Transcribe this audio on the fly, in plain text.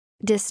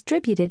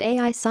Distributed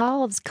AI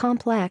solves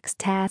complex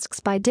tasks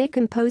by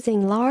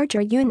decomposing larger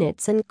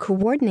units and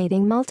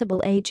coordinating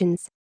multiple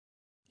agents.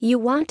 You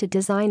want to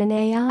design an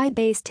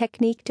AI-based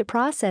technique to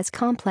process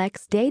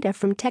complex data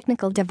from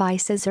technical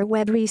devices or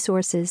web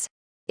resources.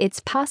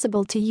 It's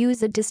possible to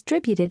use a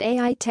distributed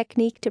AI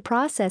technique to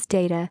process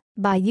data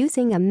by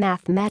using a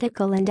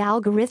mathematical and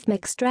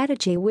algorithmic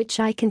strategy which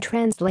I can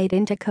translate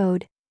into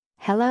code.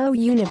 Hello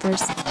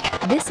universe.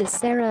 This is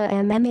Zahra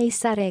M.M.A.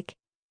 Sadiq.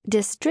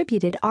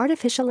 Distributed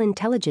artificial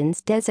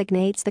intelligence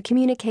designates the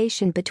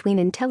communication between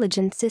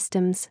intelligent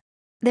systems.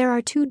 There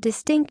are two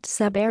distinct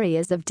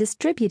subareas of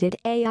distributed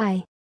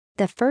AI.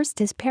 The first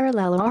is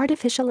parallel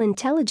artificial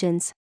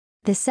intelligence.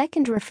 The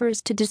second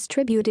refers to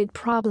distributed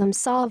problem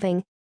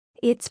solving.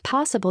 It's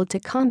possible to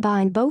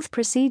combine both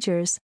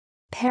procedures.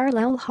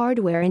 Parallel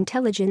hardware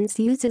intelligence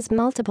uses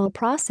multiple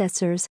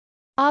processors.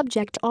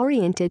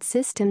 Object-oriented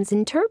systems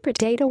interpret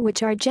data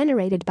which are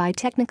generated by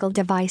technical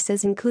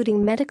devices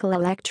including medical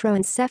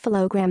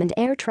electroencephalogram and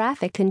air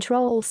traffic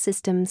control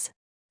systems.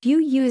 You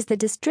use the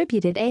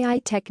distributed AI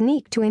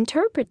technique to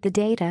interpret the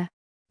data.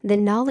 The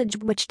knowledge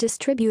which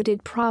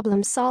distributed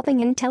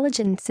problem-solving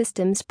intelligent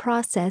systems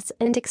process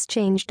and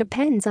exchange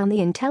depends on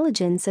the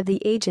intelligence of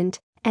the agent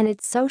and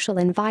its social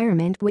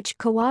environment which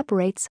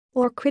cooperates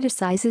or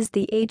criticizes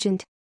the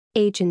agent.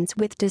 Agents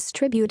with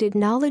distributed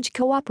knowledge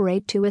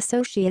cooperate to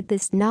associate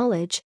this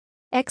knowledge.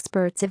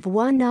 Experts of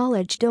one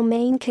knowledge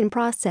domain can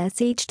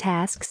process each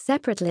task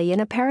separately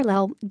in a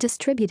parallel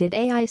distributed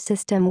AI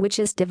system which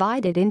is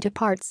divided into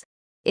parts.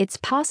 It's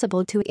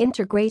possible to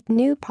integrate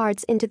new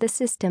parts into the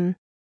system.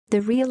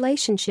 The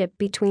relationship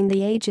between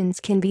the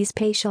agents can be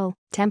spatial,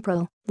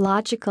 temporal,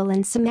 logical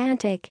and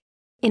semantic.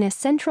 In a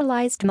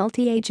centralized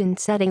multi-agent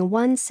setting,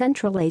 one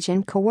central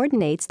agent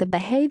coordinates the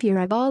behavior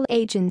of all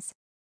agents.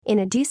 In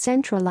a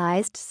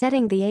decentralized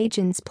setting, the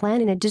agents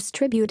plan in a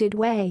distributed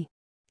way.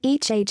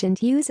 Each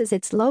agent uses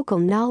its local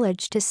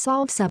knowledge to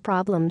solve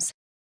subproblems.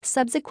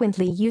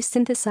 Subsequently, you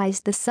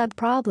synthesize the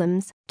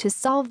subproblems to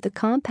solve the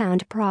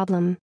compound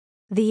problem.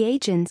 The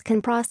agents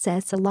can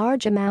process a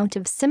large amount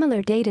of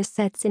similar data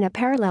sets in a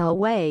parallel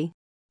way.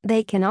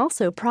 They can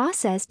also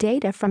process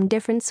data from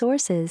different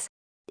sources.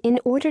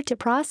 In order to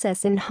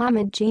process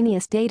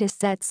inhomogeneous data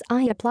sets,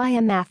 I apply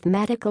a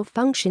mathematical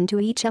function to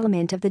each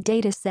element of the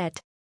data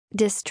set.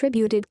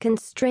 Distributed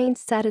constraint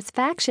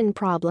satisfaction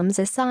problems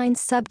assign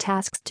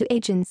subtasks to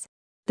agents.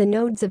 The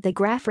nodes of the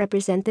graph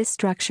represent this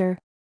structure.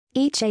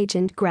 Each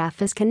agent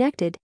graph is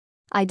connected.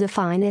 I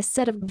define a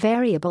set of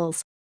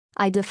variables.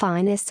 I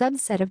define a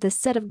subset of the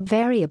set of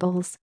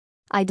variables.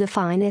 I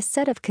define a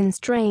set of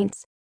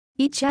constraints.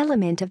 Each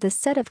element of the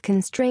set of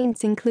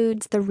constraints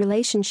includes the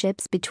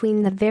relationships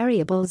between the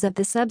variables of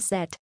the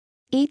subset.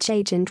 Each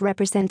agent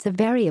represents a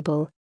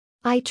variable.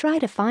 I try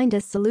to find a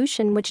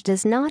solution which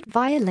does not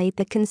violate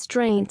the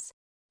constraints.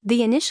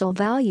 The initial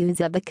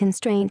values of the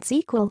constraints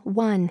equal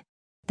 1.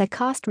 The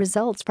cost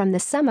results from the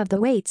sum of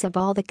the weights of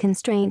all the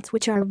constraints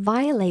which are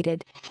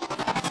violated.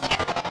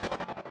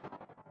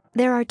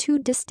 There are two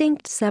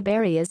distinct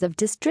subareas of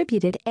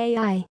distributed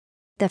AI.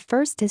 The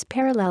first is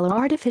parallel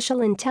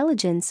artificial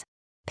intelligence.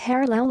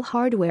 Parallel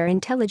hardware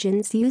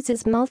intelligence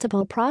uses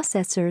multiple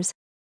processors.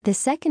 The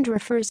second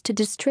refers to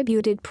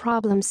distributed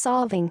problem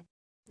solving.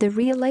 The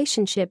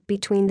relationship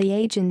between the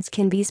agents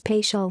can be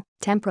spatial,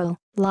 temporal,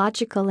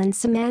 logical and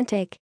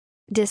semantic.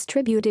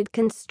 Distributed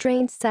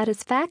constraint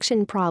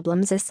satisfaction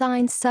problems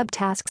assign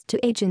subtasks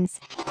to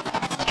agents.